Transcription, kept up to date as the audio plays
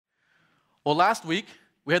Well, last week,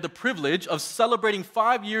 we had the privilege of celebrating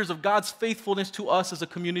 5 years of God's faithfulness to us as a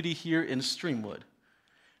community here in Streamwood.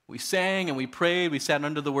 We sang and we prayed, we sat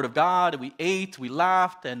under the Word of God, and we ate, we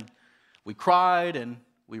laughed, and we cried, and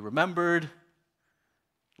we remembered.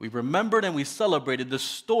 We remembered and we celebrated the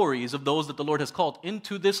stories of those that the Lord has called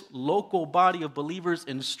into this local body of believers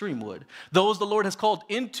in Streamwood. Those the Lord has called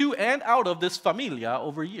into and out of this familia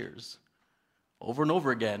over years. Over and over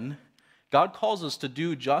again, God calls us to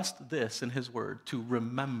do just this in His Word, to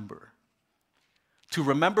remember. To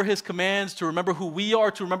remember His commands, to remember who we are,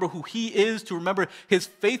 to remember who He is, to remember His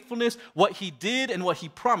faithfulness, what He did and what He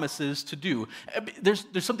promises to do. There's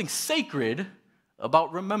something sacred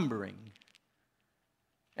about remembering.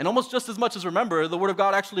 And almost just as much as remember, the Word of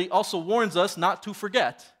God actually also warns us not to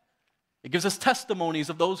forget. It gives us testimonies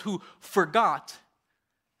of those who forgot.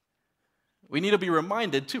 We need to be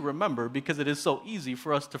reminded to remember because it is so easy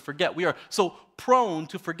for us to forget. We are so prone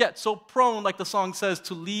to forget, so prone, like the song says,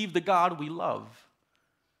 to leave the God we love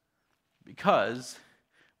because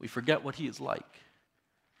we forget what He is like.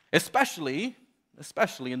 Especially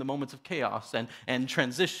in the moments of chaos and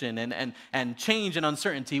transition and change and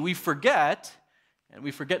uncertainty. We forget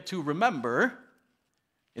to remember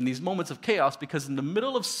in these moments of chaos because in the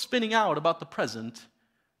middle of spinning out about the present,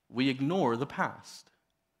 we ignore the past.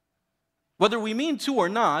 Whether we mean to or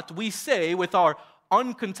not, we say with our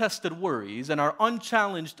uncontested worries and our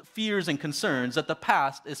unchallenged fears and concerns that the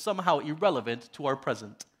past is somehow irrelevant to our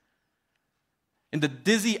present. In the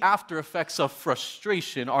dizzy after effects of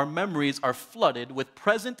frustration, our memories are flooded with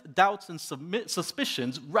present doubts and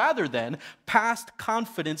suspicions rather than past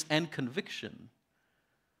confidence and conviction.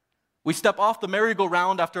 We step off the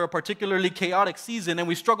merry-go-round after a particularly chaotic season and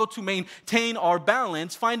we struggle to maintain our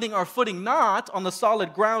balance, finding our footing not on the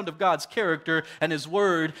solid ground of God's character and His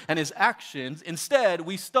Word and His actions. Instead,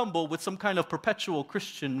 we stumble with some kind of perpetual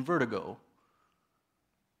Christian vertigo.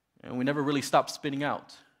 And we never really stop spinning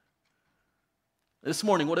out. This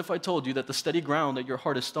morning, what if I told you that the steady ground that your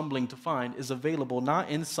heart is stumbling to find is available not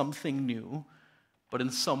in something new, but in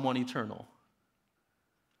someone eternal?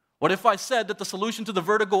 What if I said that the solution to the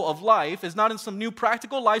vertigo of life is not in some new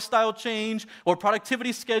practical lifestyle change or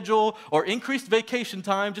productivity schedule or increased vacation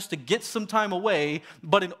time just to get some time away,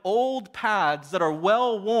 but in old paths that are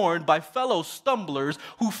well worn by fellow stumblers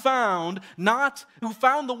who found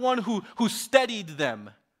the one who steadied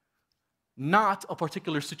them, not a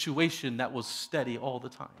particular situation that was steady all the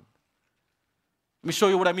time. Let me show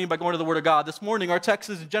you what I mean by going to the Word of God. This morning, our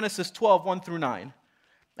text is in Genesis 12, 1 through 9.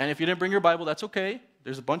 And if you didn't bring your Bible, that's okay.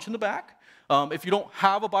 There's a bunch in the back. If you don't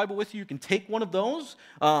have a Bible with you, you can take one of those.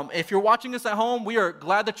 If you're watching us at home, we are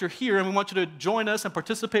glad that you're here, and we want you to join us and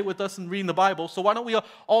participate with us in reading the Bible. So why don't we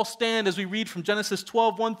all stand as we read from Genesis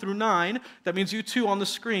 12, 1 through 9. That means you too on the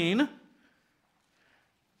screen.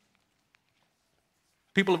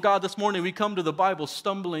 People of God, this morning we come to the Bible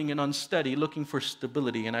stumbling and unsteady, looking for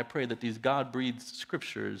stability, and I pray that these God-breathed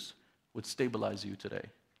scriptures would stabilize you today.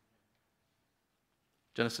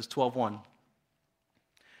 Genesis 12:1.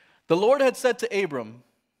 The Lord had said to Abram,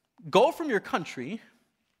 "Go from your country,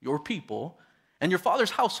 your people, and your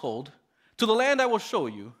father's household to the land I will show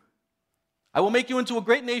you. I will make you into a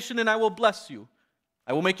great nation, and I will bless you.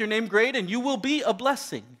 I will make your name great, and you will be a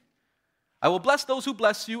blessing. I will bless those who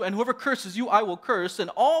bless you, and whoever curses you I will curse, and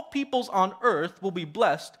all peoples on earth will be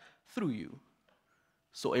blessed through you."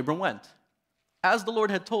 So Abram went, as the Lord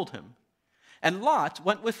had told him, and Lot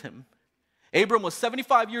went with him. Abram was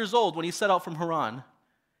 75 years old when he set out from Haran.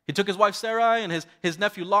 He took his wife Sarai and his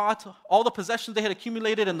nephew Lot, all the possessions they had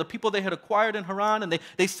accumulated and the people they had acquired in Haran, and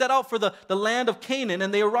they set out for the land of Canaan,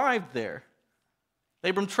 and they arrived there.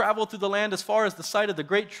 Abram traveled through the land as far as the site of the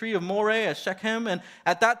great tree of Moreh at Shechem, and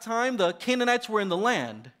at that time the Canaanites were in the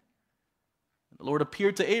land. The Lord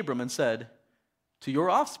appeared to Abram and said, "To your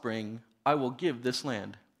offspring I will give this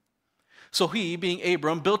land." So he, being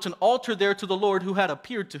Abram, built an altar there to the Lord who had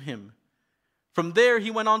appeared to him. From there he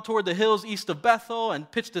went on toward the hills east of Bethel and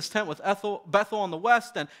pitched his tent with Bethel on the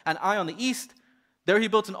west and Ai on the east. There he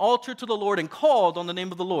built an altar to the Lord and called on the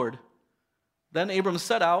name of the Lord. Then Abram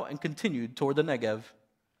set out and continued toward the Negev.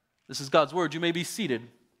 This is God's word. You may be seated.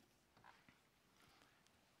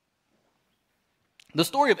 The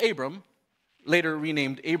story of Abram, later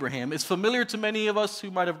renamed Abraham, is familiar to many of us who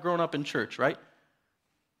might have grown up in church, right?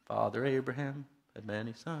 Father Abraham had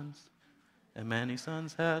many sons, and many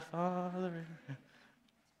sons had Father Abraham.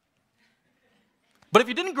 But if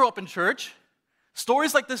you didn't grow up in church,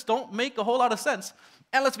 stories like this don't make a whole lot of sense.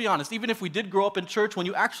 And let's be honest, even if we did grow up in church, when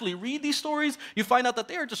you actually read these stories, you find out that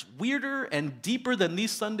they are just weirder and deeper than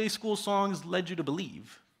these Sunday school songs led you to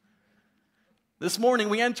believe. This morning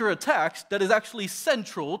we enter a text that is actually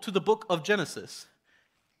central to the book of Genesis,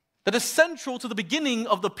 that is central to the beginning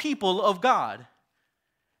of the people of God.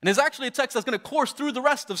 And it's actually a text that's going to course through the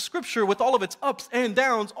rest of Scripture with all of its ups and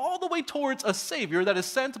downs, all the way towards a Savior that is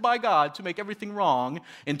sent by God to make everything wrong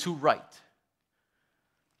into right.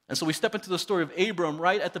 And so we step into the story of Abram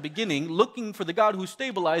right at the beginning, looking for the God who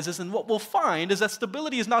stabilizes, and what we'll find is that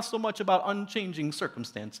stability is not so much about unchanging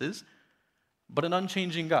circumstances, but an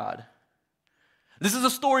unchanging God. This is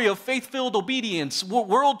a story of faith-filled obedience,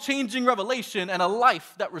 world-changing revelation, and a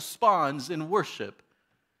life that responds in worship.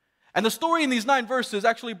 And the story in these 9 verses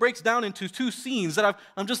actually breaks down into 2 scenes that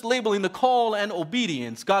I'm just labeling the call and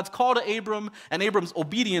obedience. God's call to Abram and Abram's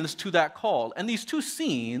obedience to that call. And these 2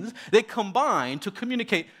 scenes, they combine to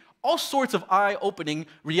communicate all sorts of eye-opening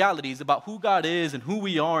realities about who God is and who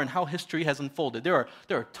we are and how history has unfolded. There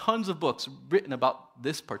are tons of books written about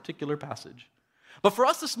this particular passage. But for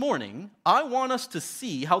us this morning, I want us to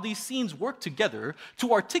see how these scenes work together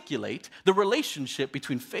to articulate the relationship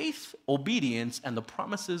between faith, obedience, and the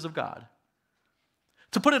promises of God.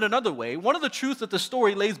 To put it another way, one of the truths that the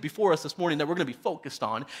story lays before us this morning that we're going to be focused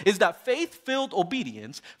on is that faith-filled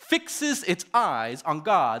obedience fixes its eyes on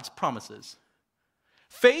God's promises.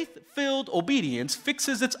 Faith-filled obedience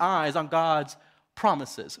fixes its eyes on God's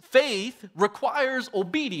promises. Faith requires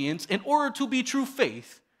obedience in order to be true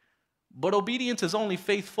faith. But obedience is only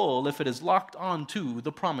faithful if it is locked onto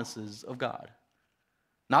the promises of God.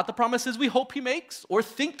 Not the promises we hope He makes or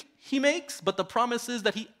think He makes, but the promises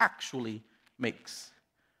that He actually makes.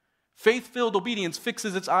 Faith-filled obedience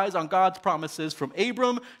fixes its eyes on God's promises from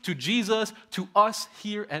Abram to Jesus to us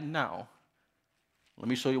here and now. Let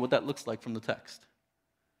me show you what that looks like from the text.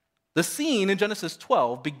 The scene in Genesis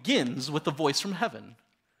 12 begins with the voice from heaven.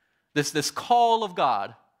 This call of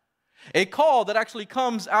God. A call that actually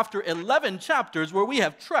comes after 11 chapters where we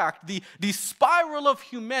have tracked the spiral of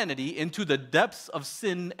humanity into the depths of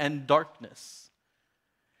sin and darkness.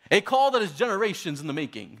 A call that is generations in the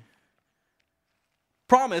making.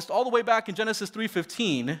 Promised all the way back in Genesis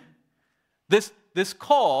 3:15, this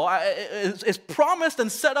call is promised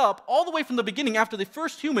and set up all the way from the beginning after the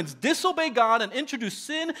first humans disobey God and introduce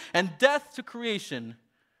sin and death to creation.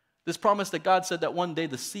 This promise that God said that one day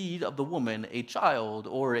the seed of the woman, a child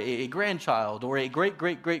or a grandchild or a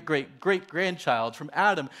great-great-great-great-great-grandchild from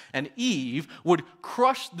Adam and Eve would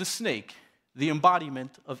crush the snake, the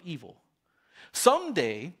embodiment of evil.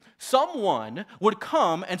 Someday, someone would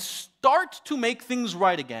come and start to make things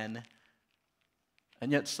right again.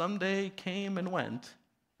 And yet someday came and went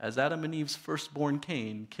as Adam and Eve's firstborn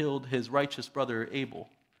Cain killed his righteous brother Abel.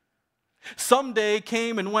 Someday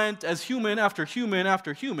came and went as human after human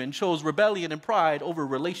after human chose rebellion and pride over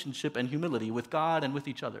relationship and humility with God and with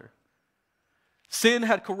each other. Sin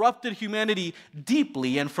had corrupted humanity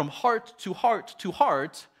deeply and from heart to heart to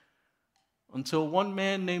heart until one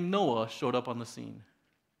man named Noah showed up on the scene.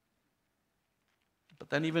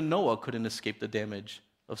 But then even Noah couldn't escape the damage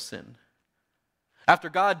of sin. After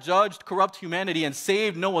God judged corrupt humanity and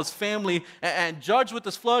saved Noah's family and judged with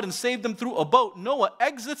this flood and saved them through a boat, Noah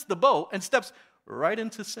exits the boat and steps right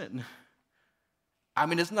into sin. I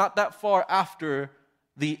mean, it's not that far after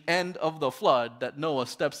the end of the flood that Noah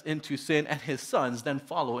steps into sin and his sons then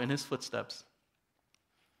follow in his footsteps.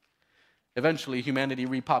 Eventually, humanity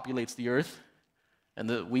repopulates the earth, and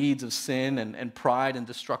the weeds of sin and pride and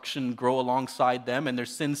destruction grow alongside them and their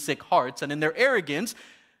sin-sick hearts, and in their arrogance,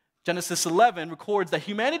 Genesis 11 records that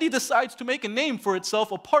humanity decides to make a name for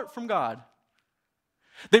itself apart from God.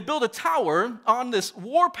 They build a tower on this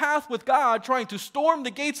warpath with God, trying to storm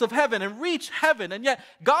the gates of heaven and reach heaven, and yet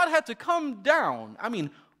God had to come down,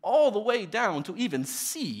 all the way down to even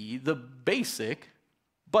see the basic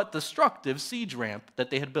but destructive siege ramp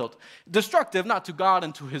that they had built. Destructive not to God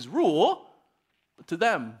and to His rule, but to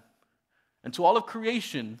them and to all of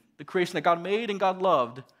creation, the creation that God made and God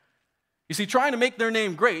loved. You see, trying to make their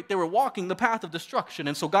name great, they were walking the path of destruction.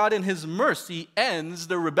 And so God, in His mercy, ends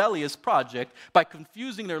their rebellious project by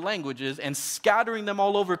confusing their languages and scattering them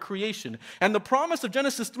all over creation. And the promise of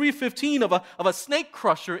Genesis 3:15 of a snake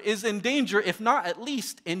crusher is in danger, if not at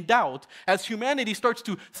least in doubt, as humanity starts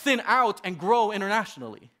to thin out and grow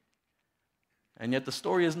internationally. And yet the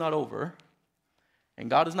story is not over, and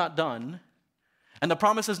God is not done. And the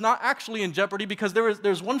promise is not actually in jeopardy because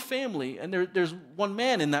there's one family and there's one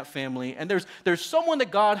man in that family and there's someone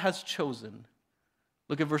that God has chosen.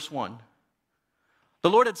 Look at verse 1.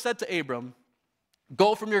 The Lord had said to Abram,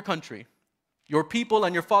 "Go from your country, your people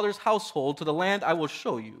and your father's household to the land I will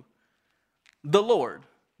show you." The Lord,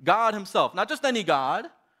 God Himself, not just any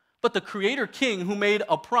God, But the Creator King who made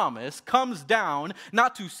a promise comes down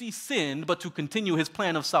not to see sin, but to continue his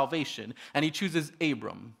plan of salvation. And he chooses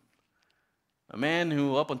Abram, a man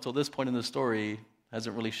who up until this point in the story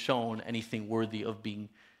hasn't really shown anything worthy of being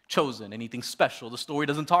chosen, anything special. The story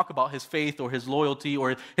doesn't talk about his faith or his loyalty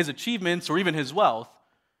or his achievements or even his wealth.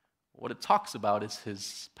 What it talks about is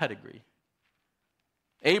his pedigree.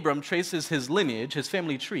 Abram traces his lineage, his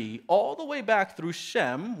family tree, all the way back through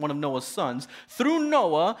Shem, one of Noah's sons, through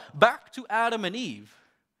Noah, back to Adam and Eve.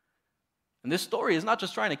 And this story is not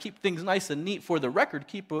just trying to keep things nice and neat for the record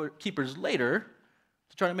keepers later,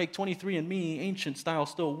 to try to make 23andMe ancient style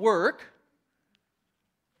still work.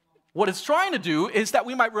 What it's trying to do is that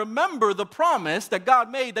we might remember the promise that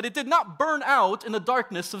God made, that it did not burn out in the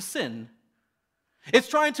darkness of sin. It's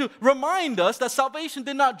trying to remind us that salvation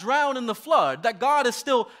did not drown in the flood, that God is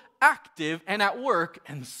still active and at work,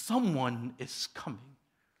 and someone is coming.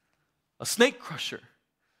 A snake crusher.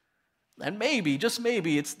 And maybe, just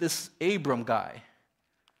maybe, it's this Abram guy.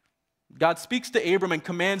 God speaks to Abram and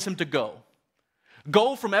commands him to go.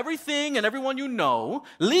 Go from everything and everyone you know,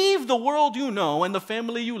 leave the world you know and the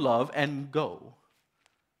family you love, and go.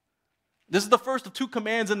 This is the first of two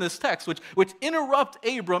commands in this text, which interrupt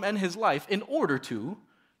Abram and his life in order to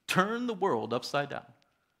turn the world upside down.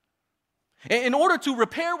 In order to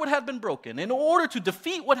repair what had been broken, in order to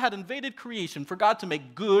defeat what had invaded creation, for God to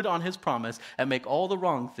make good on his promise and make all the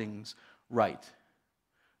wrong things right.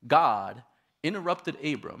 God interrupted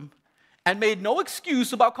Abram and made no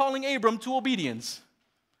excuse about calling Abram to obedience.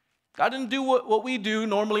 God didn't do what we do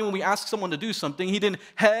normally when we ask someone to do something. He didn't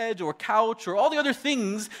hedge or couch or all the other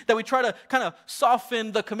things that we try to kind of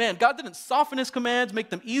soften the command. God didn't soften his commands, make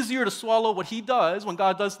them easier to swallow. What he does when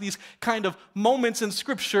God does these kind of moments in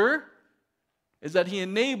Scripture is that he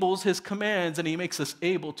enables his commands and he makes us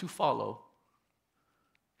able to follow.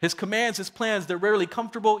 His commands, his plans, they're rarely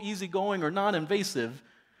comfortable, easygoing, or non-invasive.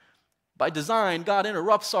 By design, God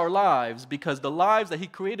interrupts our lives because the lives that he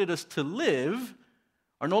created us to live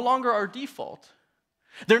are no longer our default.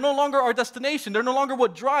 They're no longer our destination. They're no longer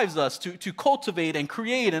what drives us to cultivate and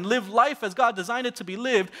create and live life as God designed it to be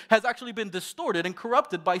lived has actually been distorted and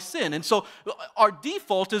corrupted by sin. And so our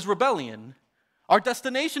default is rebellion. Our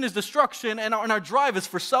destination is destruction, and our drive is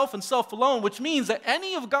for self and self alone, which means that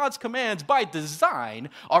any of God's commands by design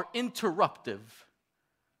are interruptive,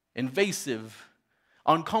 invasive,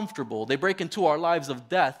 uncomfortable. They break into our lives of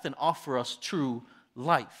death and offer us true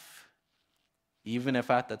life, even if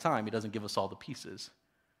at the time he doesn't give us all the pieces.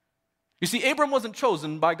 You see, Abram wasn't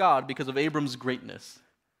chosen by God because of Abram's greatness.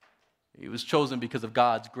 He was chosen because of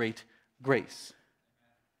God's great grace.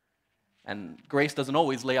 And grace doesn't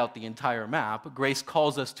always lay out the entire map. Grace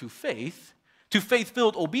calls us to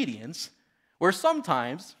faith-filled obedience, where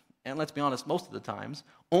sometimes, and let's be honest, most of the times,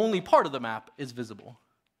 only part of the map is visible.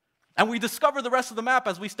 And we discover the rest of the map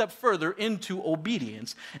as we step further into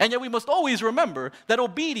obedience. And yet we must always remember that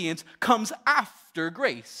obedience comes after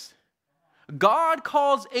grace. God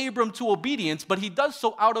calls Abram to obedience, but he does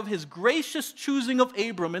so out of his gracious choosing of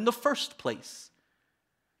Abram in the first place.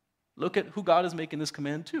 Look at who God is making this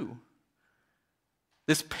command to.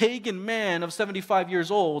 This pagan man of 75 years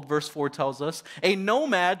old, verse 4 tells us, a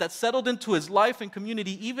nomad that settled into his life and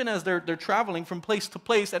community even as they're traveling from place to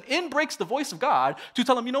place, and in breaks the voice of God to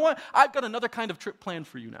tell him, you know what, I've got another kind of trip planned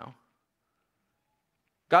for you now.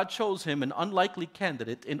 God chose him, an unlikely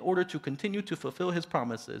candidate, in order to continue to fulfill his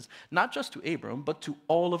promises, not just to Abram, but to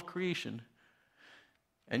all of creation.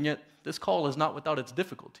 And yet, this call is not without its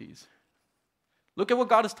difficulties. Look at what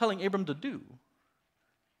God is telling Abram to do.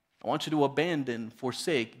 I want you to abandon,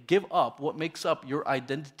 forsake, give up what makes up your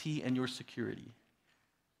identity and your security,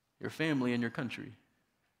 your family and your country.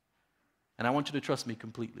 And I want you to trust me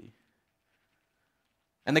completely.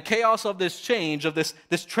 And the chaos of this change, of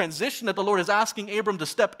this transition that the Lord is asking Abram to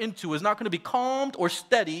step into is not going to be calmed or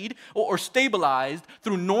steadied or stabilized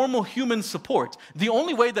through normal human support. The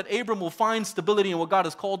only way that Abram will find stability in what God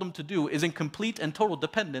has called him to do is in complete and total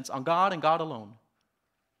dependence on God and God alone.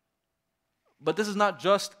 But this is not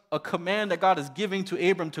just a command that God is giving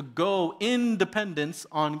to Abram to go in dependence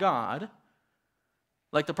on God.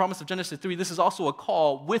 Like the promise of Genesis 3, this is also a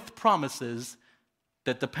call with promises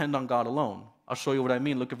that depend on God alone. I'll show you what I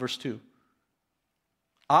mean. Look at verse 2.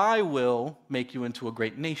 I will make you into a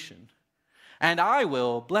great nation, and I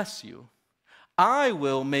will bless you. I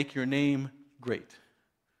will make your name great.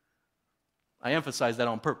 I emphasize that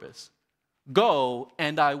on purpose. Go,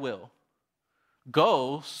 and I will.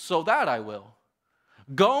 Go so that I will.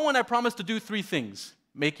 Go and I promise to do three things.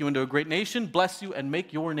 Make you into a great nation, bless you, and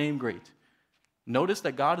make your name great. Notice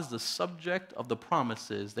that God is the subject of the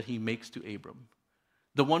promises that he makes to Abram.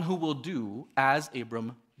 The one who will do as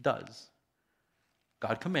Abram does.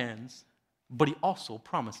 God commands, but he also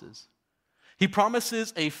promises. He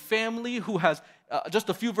promises a family who has, just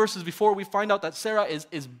a few verses before, we find out that Sarah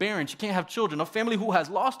is barren. She can't have children. A family who has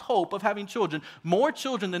lost hope of having children, more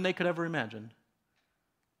children than they could ever imagine.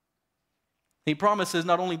 He promises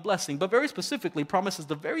not only blessing, but very specifically promises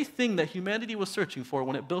the very thing that humanity was searching for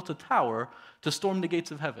when it built a tower to storm the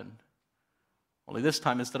gates of heaven. Only this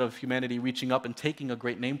time, instead of humanity reaching up and taking a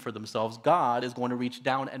great name for themselves, God is going to reach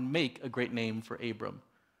down and make a great name for Abram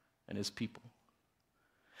and his people.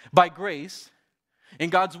 By grace, in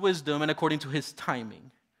God's wisdom and according to his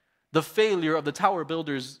timing, the failure of the tower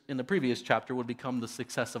builders in the previous chapter would become the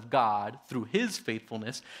success of God through his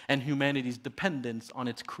faithfulness and humanity's dependence on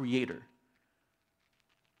its creator.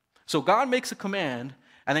 So God makes a command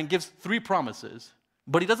and then gives 3 promises,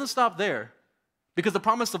 but he doesn't stop there, because the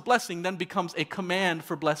promise of blessing then becomes a command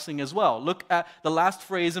for blessing as well. Look at the last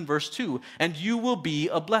phrase in verse 2, and you will be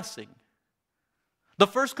a blessing. The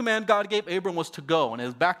first command God gave Abram was to go, and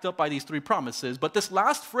is backed up by these 3 promises. But this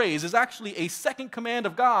last phrase is actually a second command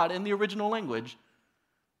of God in the original language.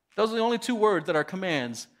 Those are the only 2 words that are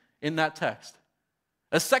commands in that text.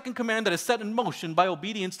 A second command that is set in motion by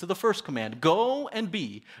obedience to the first command. Go and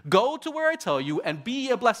be. Go to where I tell you and be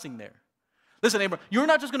a blessing there. Listen, Abram, you're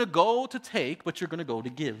not just going to go to take, but you're going to go to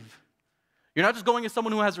give. You're not just going as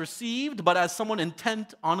someone who has received, but as someone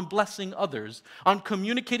intent on blessing others, on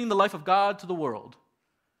communicating the life of God to the world.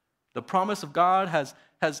 The promise of God has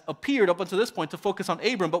appeared up until this point to focus on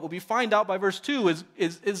Abram, but what we find out by verse 2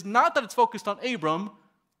 is not that it's focused on Abram,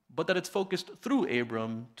 but that it's focused through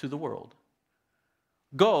Abram to the world.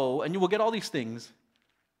 Go, and you will get all these things.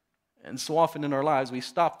 And so often in our lives, we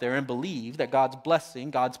stop there and believe that God's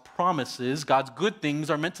blessing, God's promises, God's good things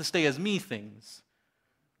are meant to stay as me things.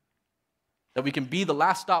 That we can be the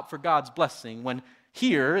last stop for God's blessing, when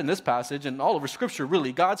here in this passage and all over Scripture,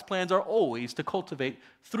 really, God's plans are always to cultivate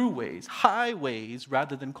throughways, highways,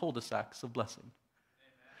 rather than cul-de-sacs of blessing.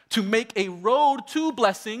 Amen. To make a road to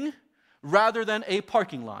blessing rather than a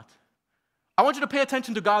parking lot. I want you to pay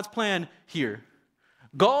attention to God's plan here.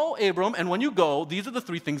 Go, Abram, and when you go, these are the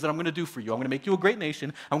 3 things that I'm going to do for you. I'm going to make you a great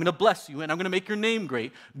nation. I'm going to bless you, and I'm going to make your name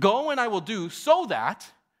great. Go, and I will do so that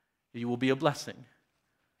you will be a blessing.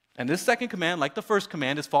 And this second command, like the first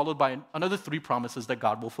command, is followed by another 3 promises that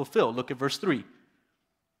God will fulfill. Look at verse 3.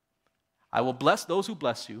 I will bless those who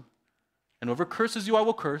bless you, and whoever curses you I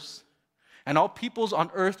will curse, and all peoples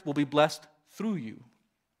on earth will be blessed through you.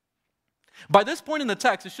 By this point in the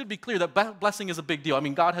text, it should be clear that blessing is a big deal. I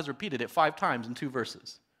mean, God has repeated it 5 times in 2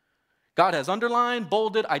 verses. God has underlined,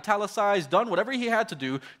 bolded, italicized, done whatever he had to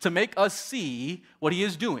do to make us see what he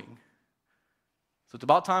is doing. So it's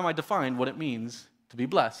about time I defined what it means to be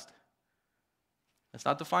blessed. It's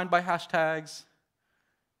not defined by hashtags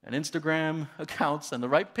and Instagram accounts and the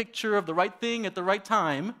right picture of the right thing at the right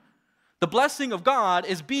time. The blessing of God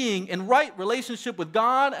is being in right relationship with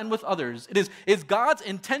God and with others. It is God's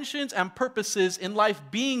intentions and purposes in life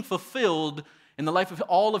being fulfilled in the life of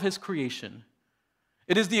all of his creation.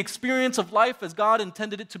 It is the experience of life as God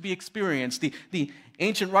intended it to be experienced. The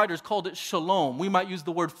ancient writers called it shalom. We might use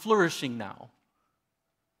the word flourishing now.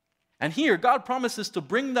 And here, God promises to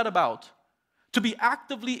bring that about, to be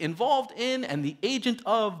actively involved in and the agent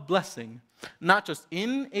of blessing, not just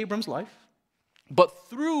in Abram's life, but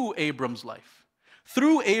through Abram's life,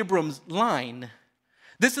 through Abram's line.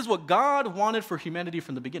 This is what God wanted for humanity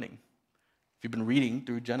from the beginning. If you've been reading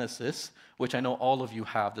through Genesis, which I know all of you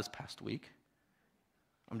have this past week,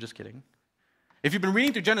 I'm just kidding. If you've been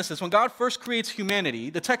reading through Genesis, when God first creates humanity,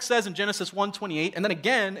 the text says in Genesis 1:28, and then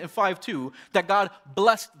again in 5:2, that God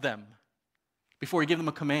blessed them before he gave them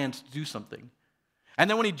a command to do something. And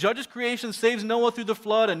then when he judges creation, saves Noah through the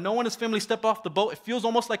flood, and Noah and his family step off the boat, it feels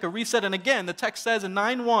almost like a reset. And again, the text says in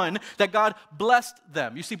 9:1 that God blessed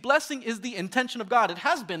them. You see, blessing is the intention of God. It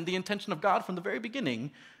has been the intention of God from the very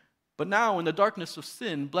beginning. But now, in the darkness of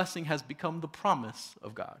sin, blessing has become the promise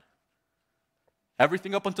of God.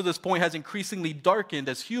 Everything up until this point has increasingly darkened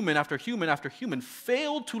as human after human after human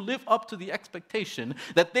failed to live up to the expectation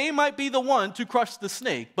that they might be the one to crush the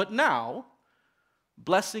snake. But now,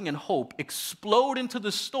 blessing and hope explode into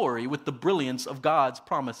the story with the brilliance of God's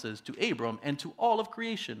promises to Abram and to all of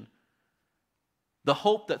creation. The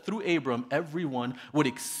hope that through Abram, everyone would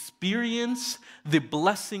experience the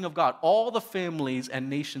blessing of God, all the families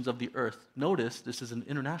and nations of the earth. Notice, this is an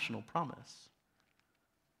international promise.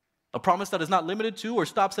 A promise that is not limited to or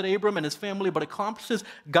stops at Abram and his family, but accomplishes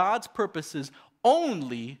God's purposes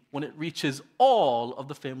only when it reaches all of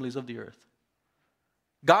the families of the earth.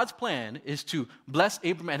 God's plan is to bless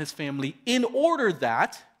Abram and his family in order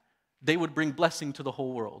that they would bring blessing to the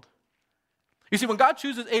whole world. You see, when God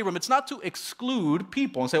chooses Abram, it's not to exclude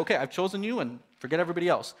people and say, okay, I've chosen you and forget everybody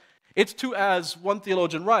else. It's to, as one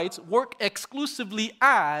theologian writes, work exclusively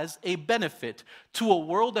as a benefit to a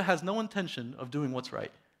world that has no intention of doing what's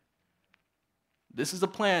right. This is a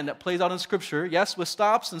plan that plays out in Scripture, yes, with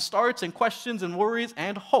stops and starts and questions and worries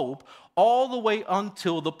and hope, all the way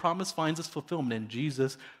until the promise finds its fulfillment in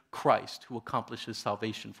Jesus Christ, who accomplishes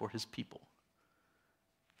salvation for his people.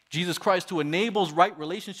 Jesus Christ, who enables right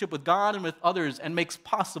relationship with God and with others and makes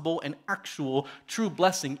possible an actual true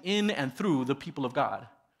blessing in and through the people of God.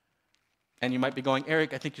 And you might be going,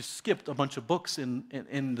 Eric, I think you skipped a bunch of books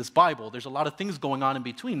in this Bible. There's a lot of things going on in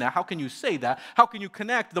between that. How can you say that? How can you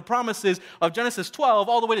connect the promises of Genesis 12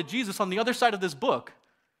 all the way to Jesus on the other side of this book?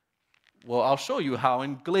 Well, I'll show you how.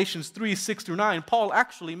 In Galatians 3, 6 through 9, Paul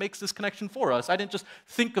actually makes this connection for us. I didn't just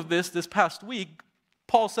think of this past week.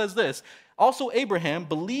 Paul says this, also Abraham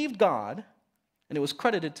believed God, and it was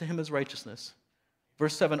credited to him as righteousness.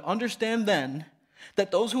 Verse 7, understand then that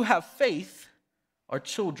those who have faith are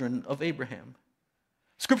children of Abraham.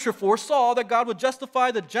 Scripture foresaw that God would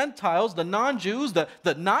justify the Gentiles, the non-Jews, the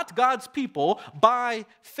not God's people, by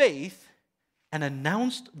faith, and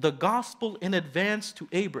announced the gospel in advance to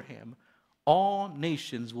Abraham. All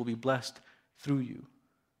nations will be blessed through you.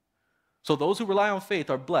 So those who rely on faith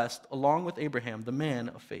are blessed along with Abraham, the man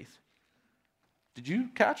of faith. Did you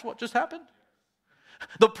catch what just happened?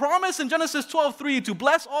 The promise in Genesis 12:3 to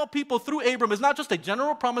bless all people through Abram is not just a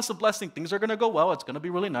general promise of blessing. Things are going to go well. It's going to be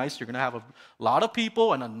really nice. You're going to have a lot of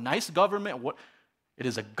people and a nice government. It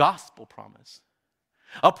is a gospel promise.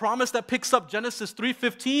 A promise that picks up Genesis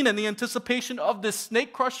 3:15 and the anticipation of this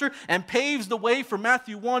snake crusher and paves the way for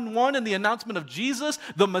Matthew 1:1 and the announcement of Jesus,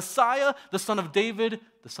 the Messiah, the son of David,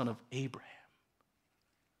 the son of Abraham.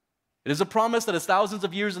 It is a promise that is thousands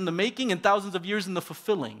of years in the making and thousands of years in the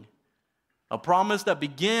fulfilling. A promise that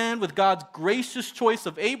began with God's gracious choice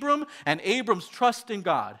of Abram and Abram's trust in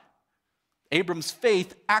God. Abram's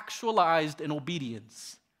faith actualized in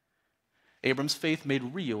obedience. Abram's faith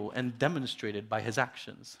made real and demonstrated by his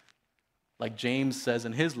actions. Like James says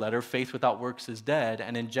in his letter, faith without works is dead.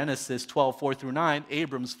 And in Genesis 12:4 through 9,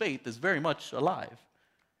 Abram's faith is very much alive.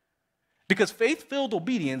 Because faith-filled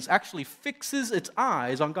obedience actually fixes its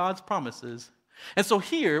eyes on God's promises. And so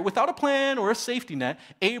here, without a plan or a safety net,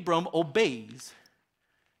 Abram obeys.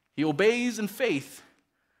 He obeys in faith.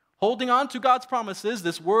 Holding on to God's promises,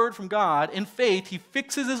 this word from God, in faith, he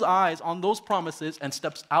fixes his eyes on those promises and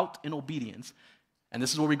steps out in obedience. And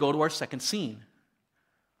this is where we go to our second scene.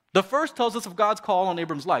 The first tells us of God's call on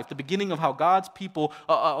Abram's life, the beginning of how God's people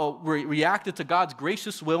reacted to God's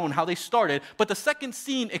gracious will and how they started. But the second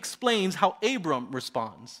scene explains how Abram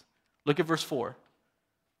responds. Look at verse 4.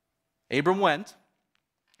 Abram went,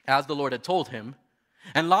 as the Lord had told him,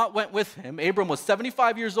 and Lot went with him. Abram was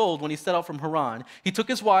 75 years old when he set out from Haran. He took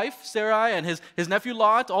his wife, Sarai, and his nephew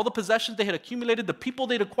Lot, all the possessions they had accumulated, the people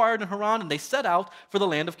they'd acquired in Haran, and they set out for the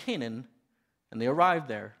land of Canaan. And they arrived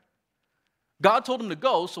there. God told him to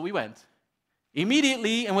go, so he went.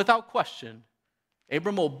 Immediately and without question,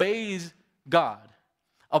 Abram obeys God,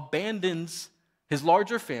 abandons his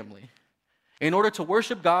larger family in order to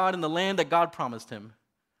worship God in the land that God promised him.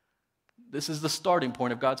 This is the starting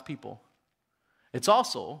point of God's people. It's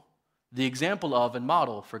also the example of and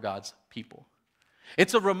model for God's people.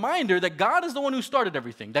 It's a reminder that God is the one who started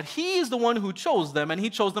everything, that he is the one who chose them, and he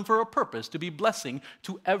chose them for a purpose, to be blessing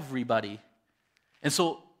to everybody. And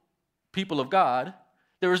so, people of God,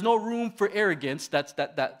 there is no room for arrogance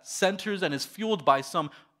that centers and is fueled by some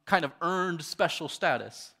kind of earned special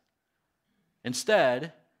status.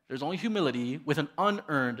 Instead, there's only humility with an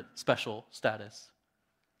unearned special status.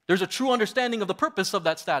 There's a true understanding of the purpose of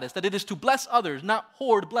that status, that it is to bless others, not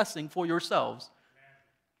hoard blessing for yourselves.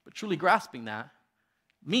 But truly grasping that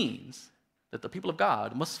means that the people of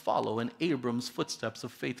God must follow in Abram's footsteps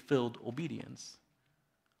of faith-filled obedience.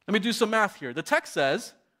 Let me do some math here. The text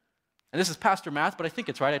says, and this is pastor math, but I think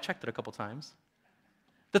it's right. I checked it a couple times.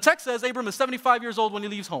 The text says Abram is 75 years old when he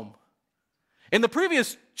leaves home. In the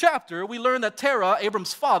previous chapter, we learned that Terah,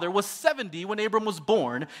 Abram's father, was 70 when Abram was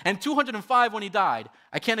born and 205 when he died.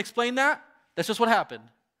 I can't explain that. That's just what happened.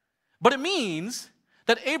 But it means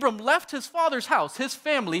that Abram left his father's house, his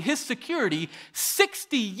family, his security,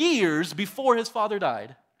 60 years before his father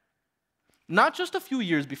died. Not just a few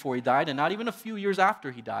years before he died, and not even a few years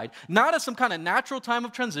after he died. Not at some kind of natural time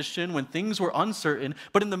of transition when things were uncertain,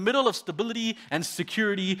 but in the middle of stability and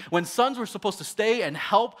security, when sons were supposed to stay and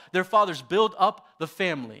help their fathers build up the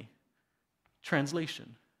family.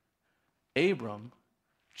 Translation: Abram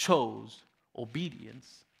chose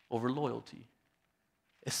obedience over loyalty,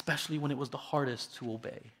 especially when it was the hardest to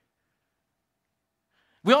obey.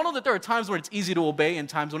 We all know that there are times when it's easy to obey and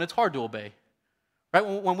times when it's hard to obey. Right?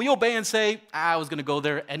 When we obey and say, I was going to go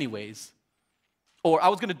there anyways, or I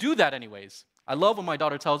was going to do that anyways. I love when my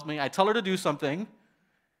daughter tells me, I tell her to do something,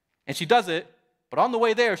 and she does it, but on the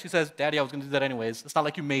way there, she says, Daddy, I was going to do that anyways. It's not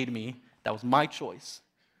like you made me. That was my choice.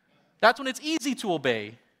 That's when it's easy to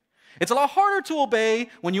obey. It's a lot harder to obey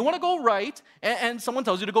when you want to go right and someone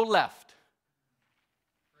tells you to go left.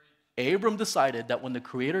 Abram decided that when the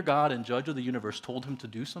Creator God and Judge of the universe told him to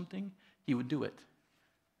do something, he would do it.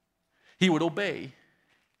 He would obey,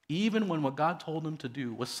 even when what God told him to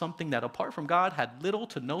do was something that, apart from God, had little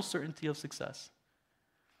to no certainty of success.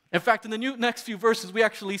 In fact, in the next few verses, we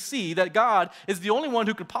actually see that God is the only one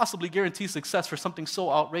who could possibly guarantee success for something so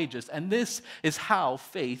outrageous. And this is how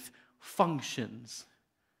faith functions.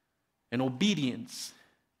 In obedience,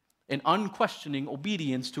 in unquestioning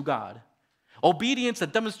obedience to God. Obedience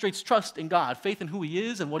that demonstrates trust in God, faith in who He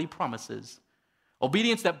is and what He promises.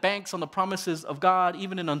 Obedience that banks on the promises of God,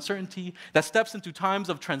 even in uncertainty, that steps into times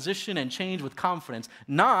of transition and change with confidence,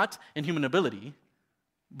 not in human ability,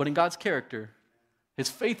 but in God's character, His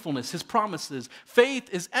faithfulness, His promises. Faith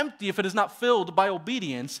is empty if it is not filled by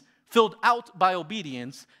obedience, filled out by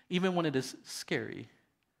obedience, even when it is scary.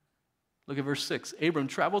 Look at verse 6. Abram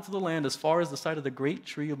traveled to the land as far as the site of the great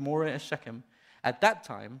tree of Moreh at Shechem. At that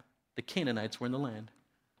time, the Canaanites were in the land.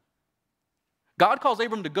 God calls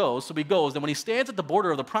Abram to go, so he goes. And when he stands at the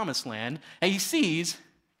border of the promised land, and he sees,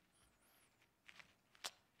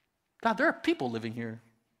 God, there are people living here.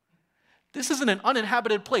 This isn't an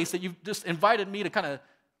uninhabited place that you've just invited me to kind of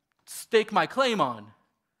stake my claim on.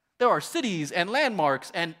 There are cities and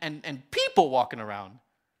landmarks and people walking around.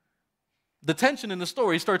 The tension in the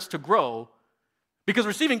story starts to grow because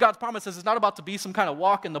receiving God's promises is not about to be some kind of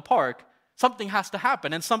walk in the park. Something has to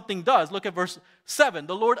happen, and something does. Look at verse 7.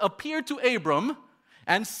 The Lord appeared to Abram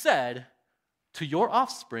and said, to your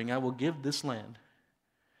offspring I will give this land.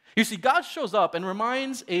 You see, God shows up and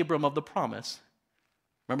reminds Abram of the promise.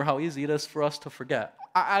 Remember how easy it is for us to forget.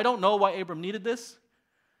 I don't know why Abram needed this,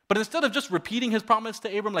 but instead of just repeating his promise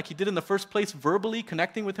to Abram like he did in the first place, verbally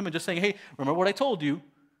connecting with him and just saying, hey, remember what I told you,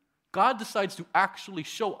 God decides to actually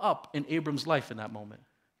show up in Abram's life in that moment.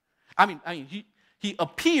 He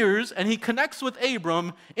appears and he connects with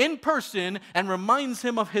Abram in person and reminds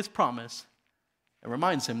him of his promise and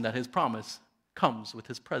reminds him that his promise comes with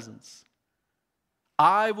his presence.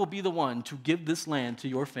 I will be the one to give this land to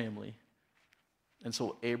your family. And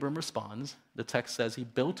so Abram responds. The text says he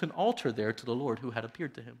built an altar there to the Lord who had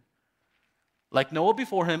appeared to him. Like Noah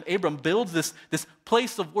before him, Abram builds this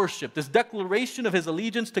place of worship, this declaration of his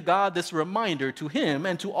allegiance to God, this reminder to him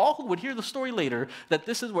and to all who would hear the story later that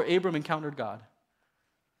this is where Abram encountered God.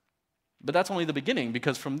 But that's only the beginning,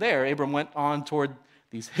 because from there, Abram went on toward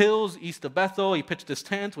these hills east of Bethel. He pitched his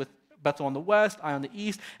tent with Bethel on the west, Ai on the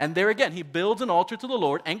east, and there again, he builds an altar to the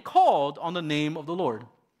Lord and called on the name of the Lord.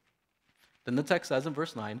 Then the text says in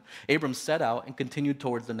verse 9, Abram set out and continued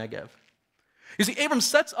towards the Negev. You see, Abram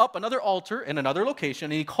sets up another altar in another location,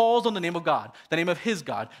 and he calls on the name of God, the name of his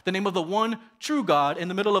God, the name of the one true God in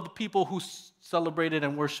the middle of a people who celebrated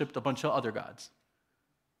and worshiped a bunch of other gods.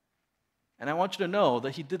 And I want you to know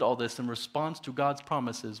that he did all this in response to God's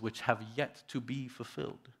promises, which have yet to be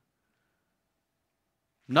fulfilled.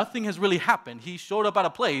 Nothing has really happened. He showed up at a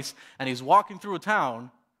place, and he's walking through a town,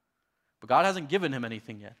 but God hasn't given him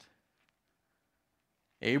anything yet.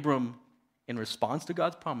 Abram, in response to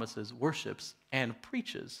God's promises, worships and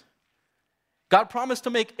preaches. God promised to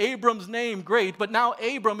make Abram's name great, but now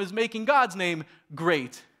Abram is making God's name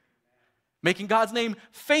great, making God's name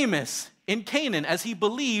famous in Canaan as he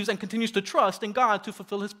believes and continues to trust in God to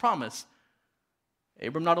fulfill his promise.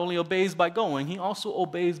 Abram not only obeys by going, he also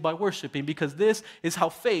obeys by worshiping, because this is how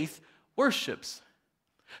faith worships.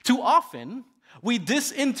 Too often, we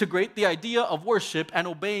disintegrate the idea of worship and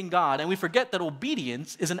obeying God, and we forget that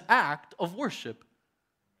obedience is an act of worship.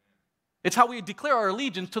 It's how we declare our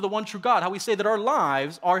allegiance to the one true God, how we say that our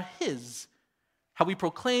lives are His, how we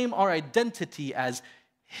proclaim our identity as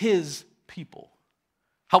His people,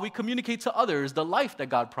 how we communicate to others the life that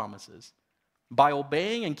God promises by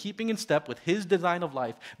obeying and keeping in step with His design of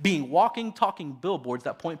life, being walking, talking billboards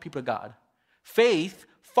that point people to God. Faith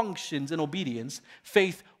functions in obedience.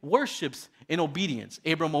 Faith worships in obedience.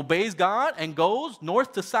 Abram obeys God and goes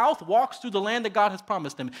north to south, walks through the land that God has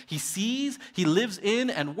promised him. He sees, he lives in,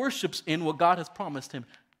 and worships in what God has promised him,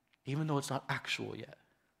 even though it's not actual yet.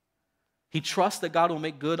 He trusts that God will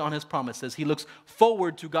make good on his promises. He looks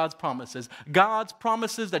forward to God's promises. God's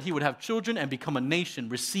promises that he would have children and become a nation,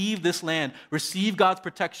 receive this land, receive God's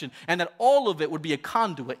protection, and that all of it would be a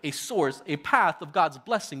conduit, a source, a path of God's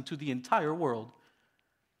blessing to the entire world.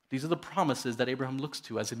 These are the promises that Abraham looks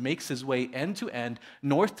to as he makes his way end to end,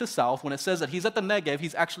 north to south. When it says that he's at the Negev,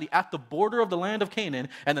 he's actually at the border of the land of Canaan.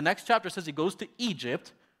 And the next chapter says he goes to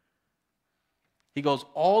Egypt. He goes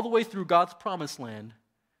all the way through God's promised land,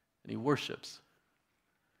 and he worships.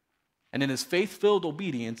 And in his faith-filled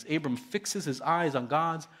obedience, Abram fixes his eyes on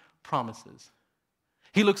God's promises.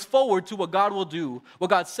 He looks forward to what God will do, what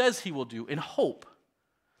God says he will do, in hope,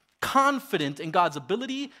 confident in God's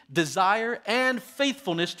ability, desire, and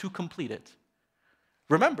faithfulness to complete it.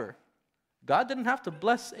 Remember, God didn't have to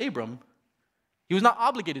bless Abram. He was not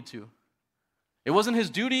obligated to. It wasn't his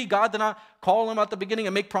duty. God did not call him at the beginning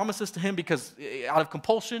and make promises to him because out of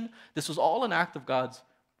compulsion. This was all an act of God's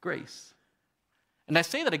grace. And I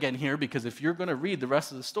say that again here because if you're going to read the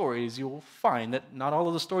rest of the stories, you'll find that not all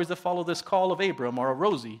of the stories that follow this call of Abram are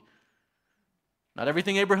rosy. Not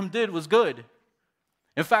everything Abraham did was good.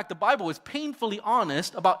 In fact, the Bible is painfully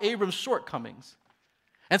honest about Abram's shortcomings.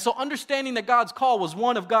 And so understanding that God's call was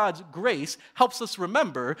one of God's grace helps us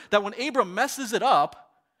remember that when Abram messes it up,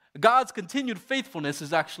 God's continued faithfulness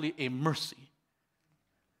is actually a mercy.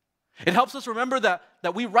 It helps us remember that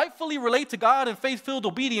we rightfully relate to God in faith-filled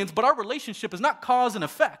obedience, but our relationship is not cause and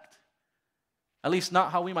effect. At least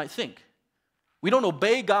not how we might think. We don't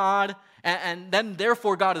obey God and then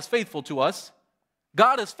therefore God is faithful to us.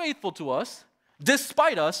 God is faithful to us,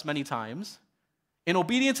 despite us many times, in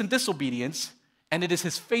obedience and disobedience, and it is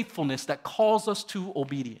his faithfulness that calls us to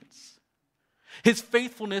obedience. His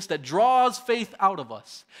faithfulness that draws faith out of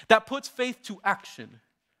us, that puts faith to action.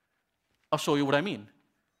 I'll show you what I mean.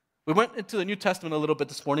 We went into the New Testament a little bit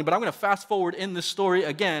this morning, but I'm going to fast forward in this story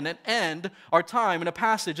again and end our time in a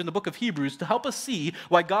passage in the book of Hebrews to help us see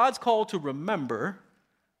why God's call to remember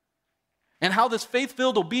and how this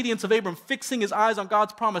faith-filled obedience of Abram, fixing his eyes on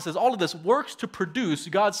God's promises, all of this works to produce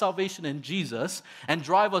God's salvation in Jesus and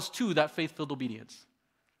drive us to that faith-filled obedience.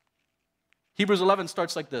 Hebrews 11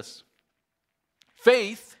 starts like this.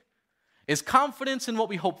 Faith is confidence in what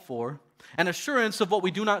we hope for and assurance of what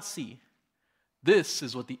we do not see. This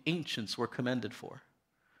is what the ancients were commended for.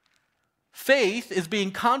 Faith is being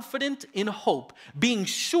confident in hope, being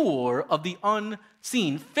sure of the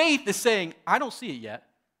unseen. Faith is saying, I don't see it yet,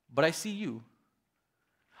 but I see you.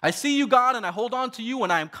 I see you, God, and I hold on to you,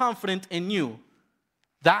 and I am confident in you.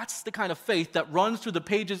 That's the kind of faith that runs through the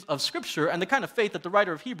pages of Scripture and the kind of faith that the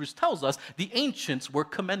writer of Hebrews tells us the ancients were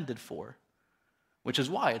commended for, which is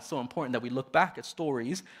why it's so important that we look back at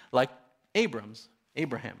stories like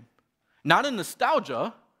Abraham. Not in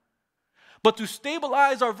nostalgia, but to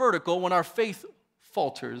stabilize our vertical when our faith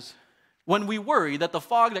falters. When we worry that the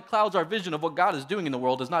fog that clouds our vision of what God is doing in the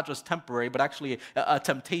world is not just temporary, but actually a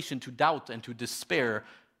temptation to doubt and to despair.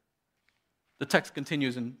 The text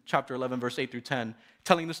continues in chapter 11, verse 8 through 10,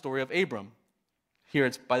 telling the story of Abram. Here,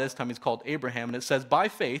 by this time, he's called Abraham, and it says, by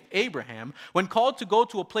faith, Abraham, when called to go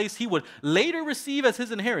to a place he would later receive as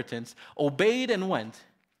his inheritance, obeyed and went,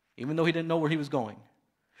 even though he didn't know where he was going.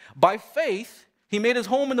 By faith, he made his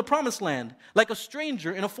home in the promised land, like a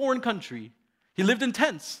stranger in a foreign country. He lived in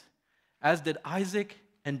tents, as did Isaac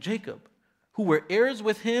and Jacob, who were heirs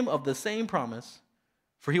with him of the same promise,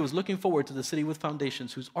 for he was looking forward to the city with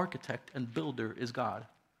foundations, whose architect and builder is God.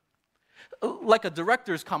 Like a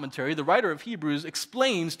director's commentary, the writer of Hebrews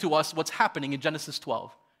explains to us what's happening in Genesis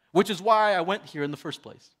 12, which is why I went here in the first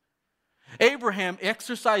place. Abraham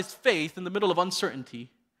exercised faith in the middle of uncertainty.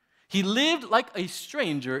 He lived like a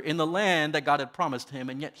stranger in the land that God had promised him,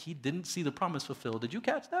 and yet he didn't see the promise fulfilled. Did you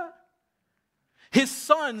catch that? His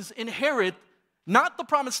sons inherit not the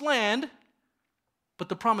promised land, but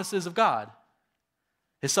the promises of God.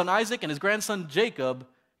 His son Isaac and his grandson Jacob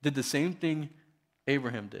did the same thing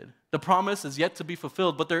Abraham did. The promise is yet to be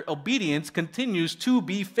fulfilled, but their obedience continues to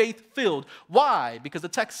be faith-filled. Why? Because the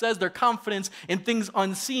text says their confidence in things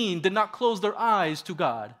unseen did not close their eyes to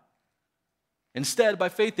God. Instead, by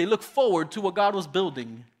faith, they looked forward to what God was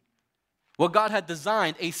building, what God had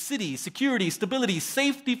designed, a city, security, stability,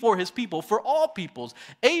 safety for his people, for all peoples.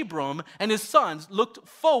 Abram and his sons looked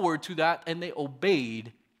forward to that, and they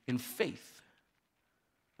obeyed in faith.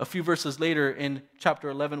 A few verses later in chapter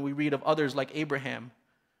 11, we read of others like Abraham.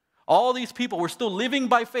 All these people were still living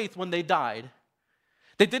by faith when they died.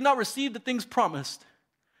 They did not receive the things promised.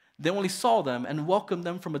 They only saw them and welcomed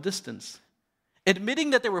them from a distance. Admitting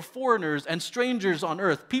that they were foreigners and strangers on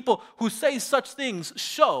earth, people who say such things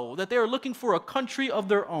show that they are looking for a country of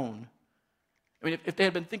their own. I mean, if they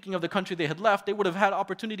had been thinking of the country they had left, they would have had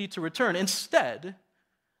opportunity to return. Instead,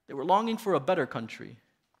 they were longing for a better country,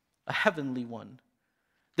 a heavenly one.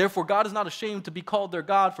 Therefore, God is not ashamed to be called their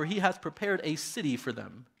God, for he has prepared a city for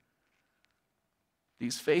them.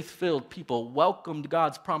 These faith-filled people welcomed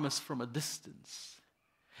God's promise from a distance.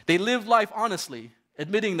 They lived life honestly,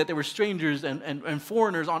 admitting that they were strangers and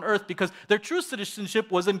foreigners on earth because their true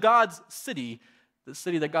citizenship was in God's city, the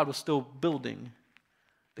city that God was still building.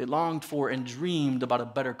 They longed for and dreamed about a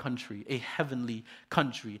better country, a heavenly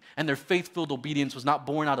country. And their faith-filled obedience was not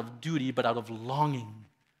born out of duty, but out of longing.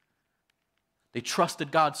 They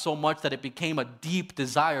trusted God so much that it became a deep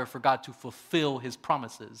desire for God to fulfill his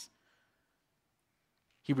promises.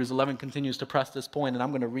 Hebrews 11 continues to press this point, and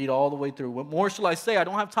I'm going to read all the way through. What more shall I say? I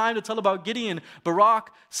don't have time to tell about Gideon,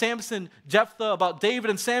 Barak, Samson, Jephthah, about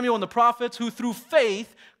David and Samuel and the prophets who through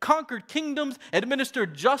faith conquered kingdoms,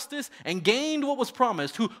 administered justice, and gained what was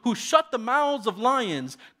promised, who shut the mouths of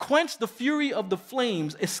lions, quenched the fury of the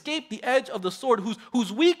flames, escaped the edge of the sword,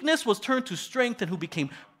 whose weakness was turned to strength, and who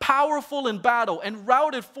became powerful in battle and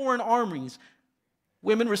routed foreign armies.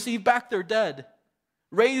 Women received back their dead,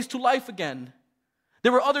 raised to life again.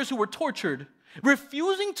 There were others who were tortured,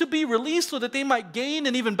 refusing to be released so that they might gain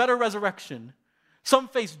an even better resurrection. Some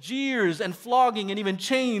faced jeers and flogging and even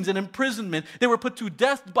chains and imprisonment. They were put to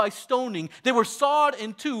death by stoning. They were sawed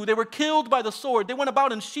in two. They were killed by the sword. They went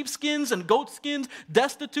about in sheepskins and goatskins,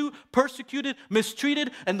 destitute, persecuted, mistreated,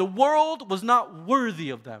 and the world was not worthy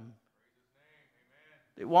of them.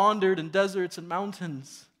 They wandered in deserts and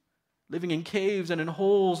mountains, living in caves and in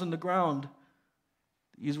holes in the ground.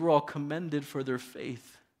 These were all commended for their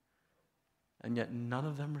faith, and yet none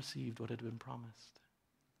of them received what had been promised.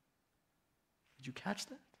 Did you catch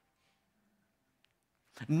that?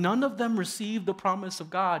 None of them received the promise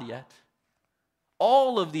of God yet.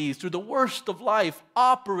 All of these, through the worst of life,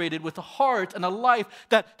 operated with a heart and a life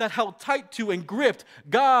that held tight to and gripped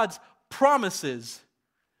God's promises.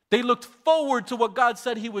 They looked forward to what God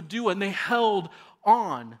said he would do, and they held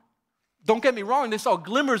on. Don't get me wrong, they saw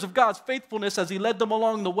glimmers of God's faithfulness as he led them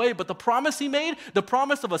along the way, but the promise he made, the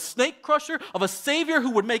promise of a snake crusher, of a Savior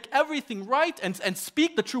who would make everything right and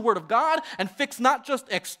speak the true word of God and fix not just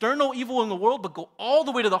external evil in the world, but go all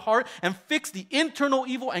the way to the heart and fix the internal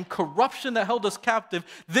evil and corruption that held us captive,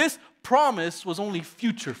 this promise was only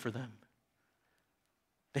future for them.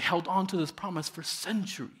 They held on to this promise for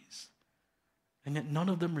centuries, and yet none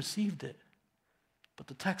of them received it. But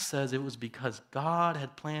the text says it was because God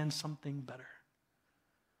had planned something better,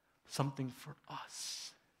 something for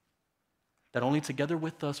us, that only together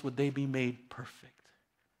with us would they be made perfect.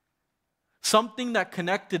 Something that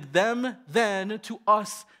connected them then to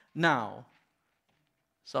us now.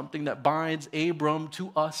 Something that binds Abram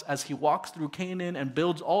to us as he walks through Canaan and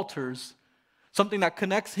builds altars. Something that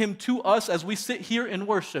connects him to us as we sit here and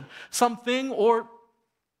worship. Something or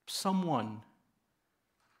someone.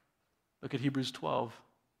 Look at Hebrews 12.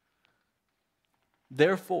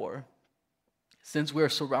 Therefore, since we are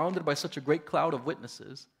surrounded by such a great cloud of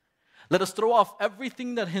witnesses, let us throw off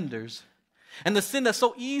everything that hinders and the sin that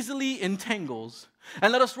so easily entangles,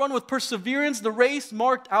 and let us run with perseverance the race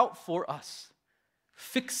marked out for us,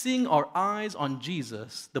 fixing our eyes on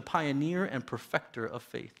Jesus, the pioneer and perfecter of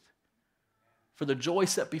faith. For the joy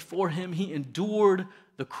set before him, he endured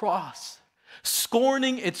the cross,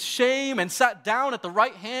 scorning its shame, and sat down at the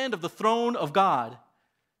right hand of the throne of God.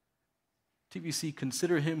 TVC,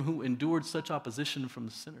 consider him who endured such opposition from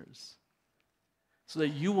sinners, so that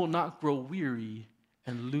you will not grow weary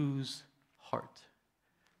and lose heart.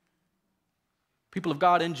 People of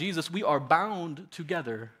God, in Jesus, we are bound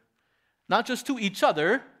together, not just to each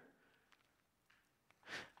other,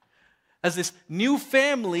 as this new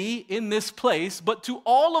family in this place, but to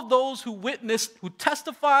all of those who witness, who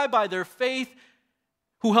testify by their faith,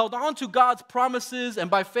 who held on to God's promises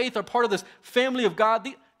and by faith are part of this family of God.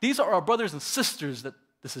 These are our brothers and sisters that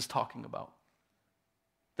this is talking about.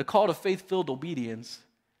 The call to faith-filled obedience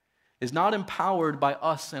is not empowered by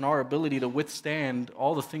us and our ability to withstand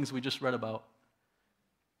all the things we just read about.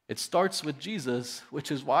 It starts with Jesus,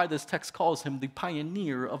 which is why this text calls him the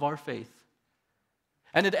pioneer of our faith.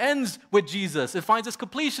 And it ends with Jesus. It finds its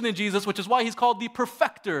completion in Jesus, which is why he's called the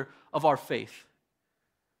perfecter of our faith.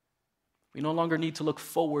 We no longer need to look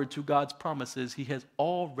forward to God's promises. He has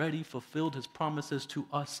already fulfilled his promises to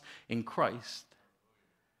us in Christ.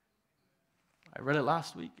 I read it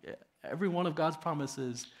last week. Every one of God's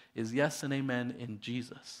promises is yes and amen in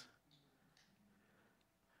Jesus.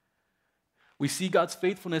 We see God's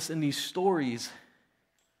faithfulness in these stories.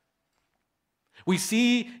 We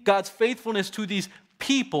see God's faithfulness to these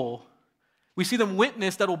people. We see them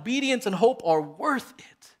witness that obedience and hope are worth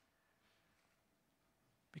it.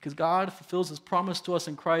 Because God fulfills his promise to us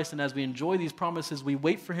in Christ, and as we enjoy these promises, we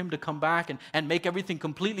wait for him to come back and make everything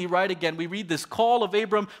completely right again. We read this call of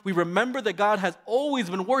Abram. We remember that God has always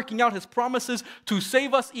been working out his promises to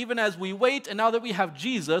save us even as we wait. And now that we have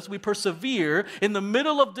Jesus, we persevere in the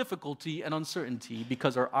middle of difficulty and uncertainty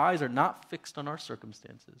because our eyes are not fixed on our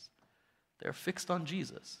circumstances. They're fixed on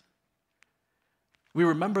Jesus. We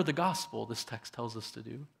remember the gospel, this text tells us to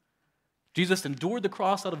do. Jesus endured the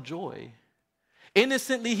cross out of joy.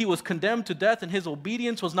 Innocently, he was condemned to death, and his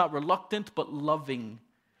obedience was not reluctant, but loving.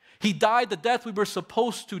 He died the death we were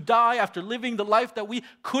supposed to die after living the life that we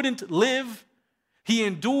couldn't live. He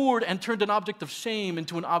endured and turned an object of shame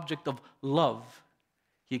into an object of love.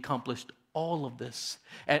 He accomplished all of this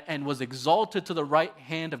and was exalted to the right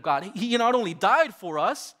hand of God. He not only died for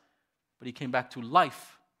us, but he came back to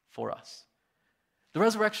life for us. The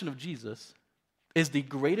resurrection of Jesus is the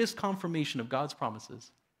greatest confirmation of God's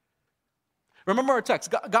promises. Remember our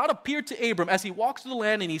text. God appeared to Abram as he walks through the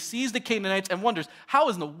land and he sees the Canaanites and wonders, how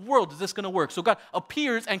in the world is this going to work? So God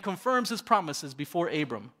appears and confirms his promises before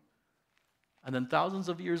Abram. And then thousands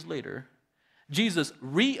of years later, Jesus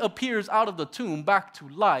reappears out of the tomb back to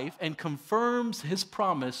life and confirms his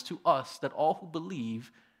promise to us that all who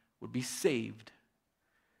believe would be saved.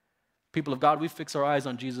 People of God, we fix our eyes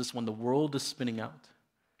on Jesus when the world is spinning out.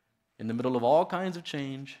 In the middle of all kinds of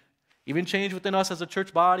change, even change within us as a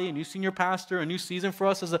church body, a new senior pastor, a new season for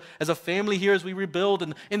us as a family here as we rebuild,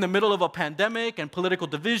 and in the middle of a pandemic and political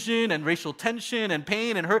division and racial tension and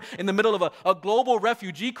pain and hurt, in the middle of a global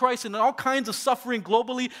refugee crisis and all kinds of suffering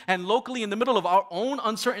globally and locally, in the middle of our own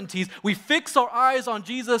uncertainties, we fix our eyes on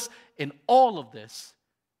Jesus in all of this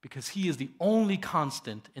because he is the only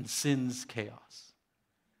constant in sin's chaos.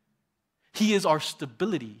 He is our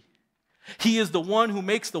stability. He is the one who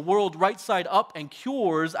makes the world right side up and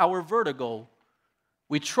cures our vertigo.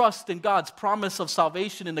 We trust in God's promise of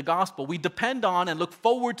salvation in the gospel. We depend on and look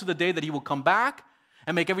forward to the day that he will come back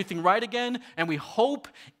and make everything right again, and we hope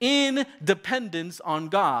in dependence on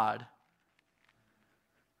God.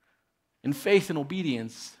 In faith and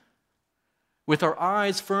obedience, with our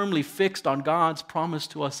eyes firmly fixed on God's promise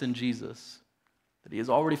to us in Jesus, that he has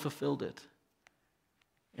already fulfilled it,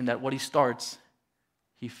 and that what he starts,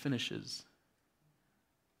 he finishes.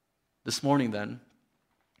 This morning then,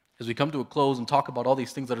 as we come to a close and talk about all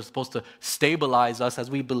these things that are supposed to stabilize us as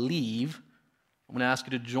we believe, I'm going to ask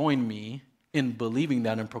you to join me in believing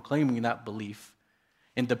that and proclaiming that belief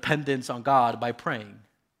in dependence on God by praying.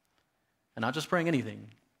 And not just praying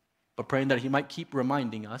anything, but praying that he might keep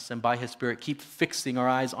reminding us and by his Spirit keep fixing our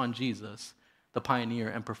eyes on Jesus, the pioneer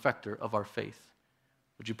and perfecter of our faith.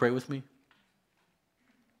 Would you pray with me?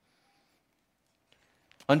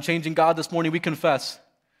 Unchanging God, this morning we confess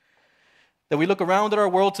that we look around at our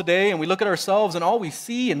world today and we look at ourselves and all we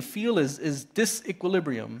see and feel is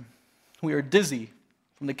disequilibrium. We are dizzy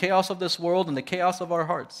from the chaos of this world and the chaos of our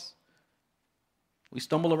hearts. We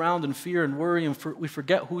stumble around in fear and worry and we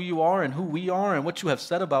forget who you are and who we are and what you have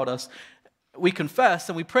said about us. We confess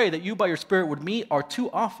and we pray that you by your Spirit would meet our too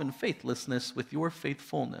often faithlessness with your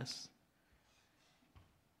faithfulness.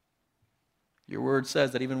 Your word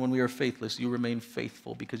says that even when we are faithless, you remain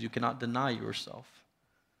faithful because you cannot deny yourself.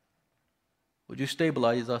 Would you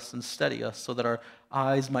stabilize us and steady us so that our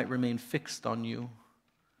eyes might remain fixed on you?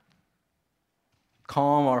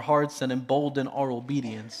 Calm our hearts and embolden our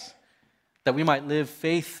obedience, that we might live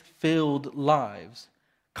faith-filled lives,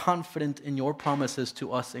 confident in your promises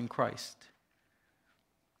to us in Christ.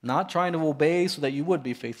 Not trying to obey so that you would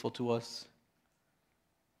be faithful to us,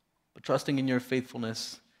 but trusting in your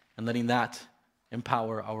faithfulness and letting that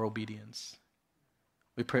empower our obedience.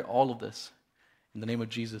 We pray all of this in the name of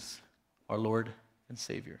Jesus, our Lord and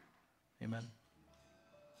Savior. Amen.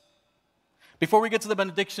 Before we get to the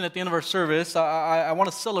benediction at the end of our service, I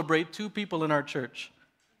want to celebrate two people in our church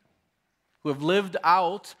who have lived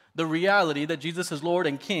out the reality that Jesus is Lord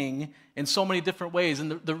and King in so many different ways.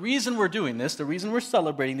 And the reason we're doing this, the reason we're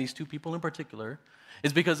celebrating these two people in particular,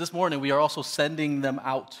 is because this morning we are also sending them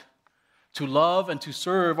out to love and to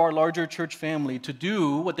serve our larger church family, to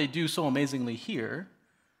do what they do so amazingly here,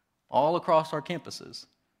 all across our campuses.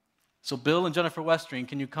 So Bill and Jennifer Westring,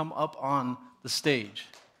 can you come up on the stage?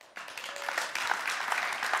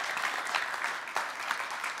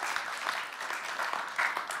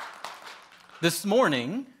 This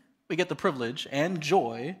morning, we get the privilege and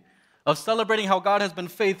joy of celebrating how God has been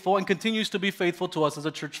faithful and continues to be faithful to us as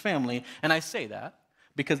a church family. And I say that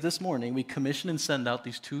because this morning we commission and send out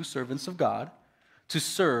these two servants of God to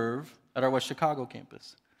serve at our West Chicago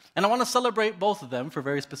campus. And I want to celebrate both of them for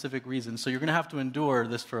very specific reasons. So you're going to have to endure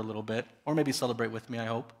this for a little bit, or maybe celebrate with me, I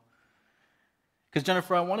hope. Because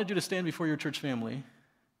Jennifer, I wanted you to stand before your church family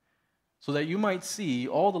so that you might see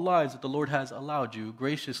all the lives that the Lord has allowed you,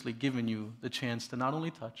 graciously given you the chance to not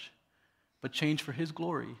only touch, but change for His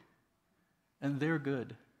glory and their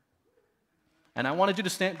good. And I wanted you to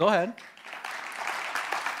stand. Go ahead.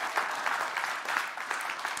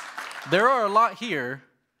 There are a lot here.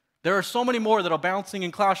 There are so many more that are bouncing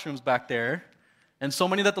in classrooms back there, and so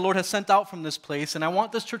many that the Lord has sent out from this place. And I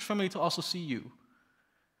want this church family to also see you,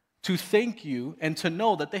 to thank you, and to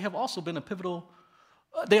know that they have also been pivotal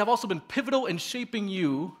in shaping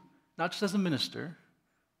you, not just as a minister,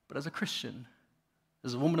 but as a Christian,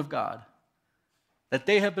 as a woman of God. That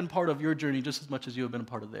they have been part of your journey just as much as you have been a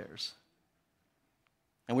part of theirs.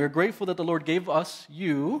 And we are grateful that the Lord gave us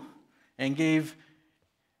you and gave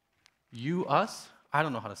you us. I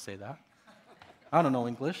don't know how to say that. I don't know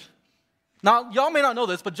English. Now, y'all may not know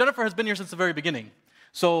this, but Jennifer has been here since the very beginning.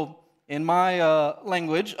 So, in my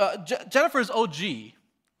language, Jennifer is OG,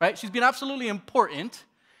 right? She's been absolutely important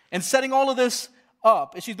in setting all of this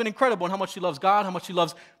up. And she's been incredible in how much she loves God, how much she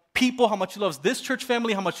loves people, how much she loves this church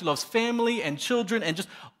family, how much she loves family and children, and just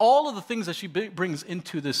all of the things that she brings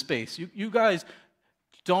into this space. You guys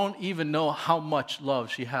don't even know how much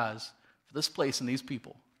love she has for this place and these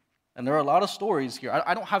people. And there are a lot of stories here.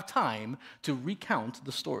 I don't have time to recount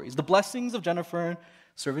the stories. The blessings of Jennifer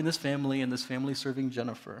serving this family and this family serving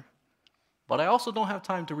Jennifer. But I also don't have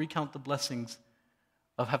time to recount the blessings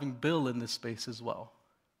of having Bill in this space as well.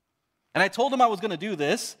 And I told him I was going to do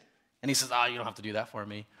this, and he says, you don't have to do that for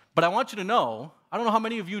me. But I want you to know, I don't know how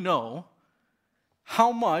many of you know,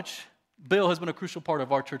 how much Bill has been a crucial part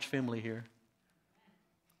of our church family here.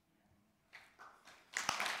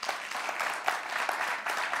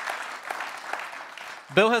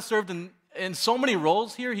 Bill has served in so many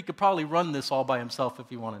roles here, he could probably run this all by himself if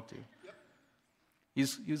he wanted to.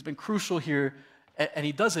 He's been crucial here, and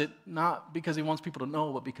he does it not because he wants people to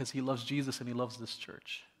know, but because he loves Jesus and he loves this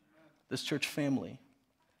church family.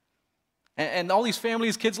 And all these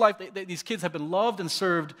families, kids' life, these kids have been loved and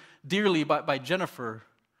served dearly by Jennifer,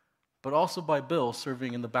 but also by Bill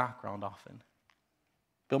serving in the background often.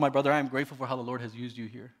 Bill, my brother, I am grateful for how the Lord has used you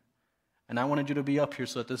here. And I wanted you to be up here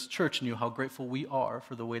so that this church knew how grateful we are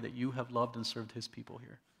for the way that you have loved and served His people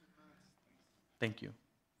here. Thank you.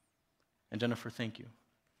 And Jennifer, thank you.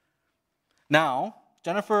 Now,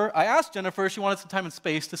 I asked Jennifer if she wanted some time and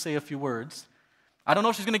space to say a few words. I don't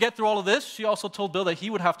know if she's going to get through all of this. She also told Bill that he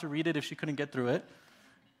would have to read it if she couldn't get through it.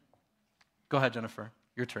 Go ahead, Jennifer.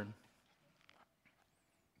 Your turn.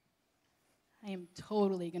 I am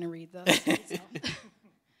totally going to read this.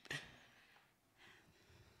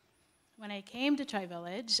 When I came to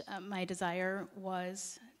Tri-Village, my desire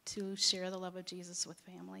was to share the love of Jesus with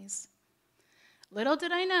families. Little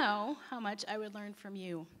did I know how much I would learn from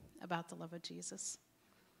you about the love of Jesus.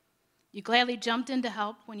 You gladly jumped in to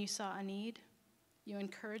help when you saw a need. You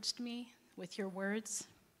encouraged me with your words.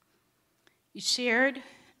 You shared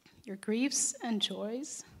your griefs and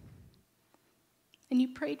joys. And you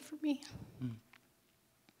prayed for me.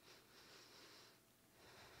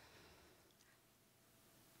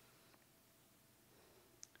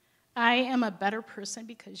 I am a better person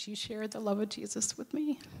because you shared the love of Jesus with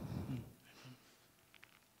me.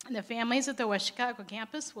 And the families at the West Chicago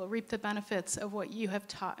campus will reap the benefits of what you have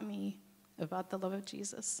taught me about the love of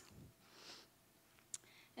Jesus.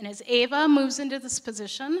 And as Ava moves into this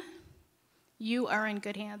position, you are in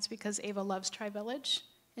good hands because Ava loves Tri-Village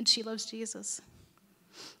and she loves Jesus.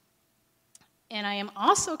 And I am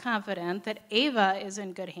also confident that Ava is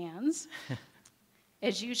in good hands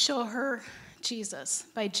as you show her Jesus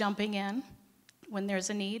by jumping in when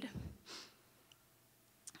there's a need,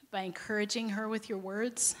 by encouraging her with your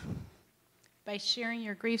words, by sharing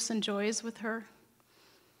your griefs and joys with her,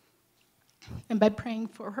 and by praying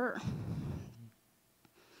for her.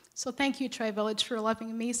 So thank you, Tri-Village, for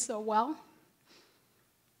loving me so well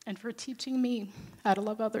and for teaching me how to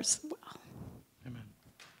love others so well. Amen.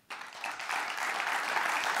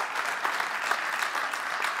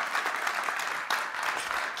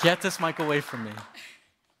 Get this mic away from me.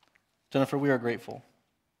 Jennifer, we are grateful.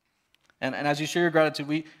 And as you share your gratitude,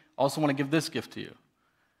 we also want to give this gift to you.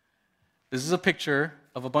 This is a picture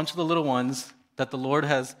of a bunch of the little ones that the Lord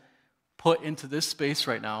has put into this space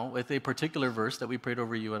right now with a particular verse that we prayed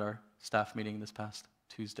over you at our staff meeting this past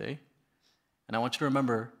Tuesday. And I want you to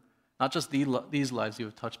remember, not just these lives you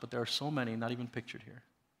have touched, but there are so many not even pictured here.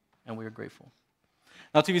 And we are grateful.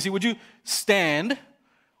 Now, TVC, would you stand?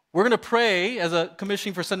 We're going to pray as a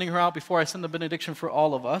commissioning for sending her out before I send the benediction for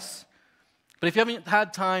all of us. But if you haven't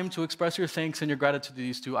had time to express your thanks and your gratitude to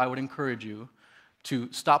these two, I would encourage you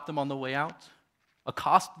to stop them on the way out,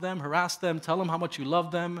 accost them, harass them, tell them how much you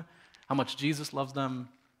love them, how much Jesus loves them.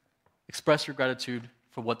 Express your gratitude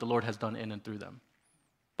for what the Lord has done in and through them.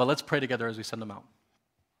 But let's pray together as we send them out.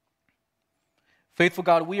 Faithful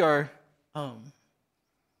God, we are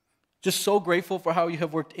just so grateful for how you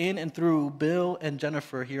have worked in and through Bill and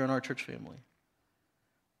Jennifer here in our church family.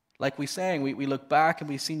 Like we sang, we look back and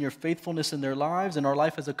we've seen your faithfulness in their lives and our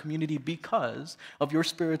life as a community because of your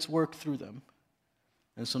Spirit's work through them.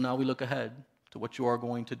 And so now we look ahead to what you are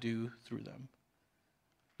going to do through them.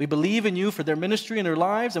 We believe in you for their ministry and their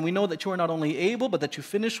lives, and we know that you are not only able, but that you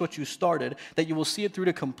finish what you started, that you will see it through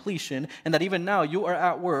to completion, and that even now you are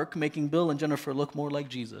at work making Bill and Jennifer look more like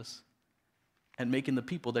Jesus and making the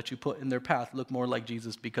people that you put in their path look more like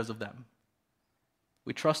Jesus because of them.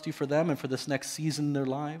 We trust you for them and for this next season in their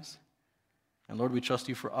lives. And Lord, we trust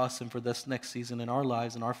you for us and for this next season in our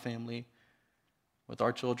lives and our family, with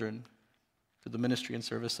our children, through the ministry and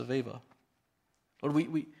service of Ava. Lord,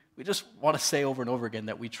 we just want to say over and over again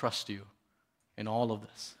that we trust you in all of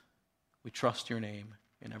this. We trust your name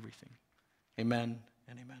in everything. Amen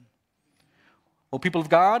and amen. Well, people of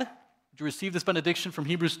God, would you receive this benediction from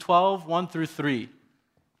Hebrews 12, 1 through 3?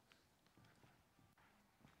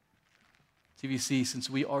 TVC, since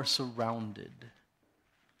we are surrounded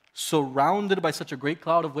by such a great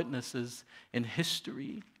cloud of witnesses in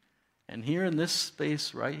history and here in this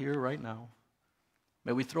space right here, right now,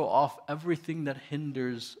 may we throw off everything that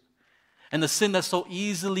hinders and the sin that so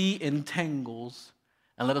easily entangles,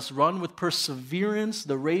 and let us run with perseverance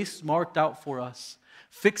the race marked out for us,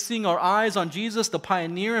 fixing our eyes on Jesus, the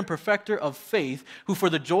pioneer and perfecter of faith, who for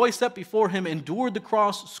the joy set before him endured the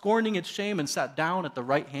cross, scorning its shame, and sat down at the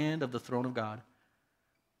right hand of the throne of God.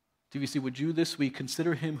 TVC, would you this week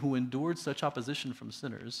consider him who endured such opposition from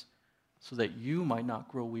sinners, so that you might not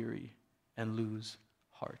grow weary and lose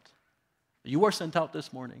heart? You are sent out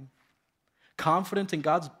this morning, confident in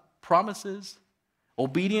God's promises,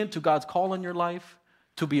 obedient to God's call in your life,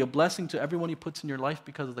 to be a blessing to everyone he puts in your life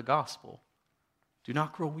because of the gospel. Do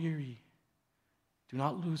not grow weary. Do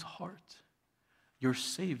not lose heart. Your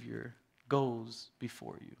Savior goes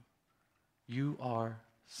before you. You are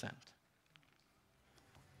sent.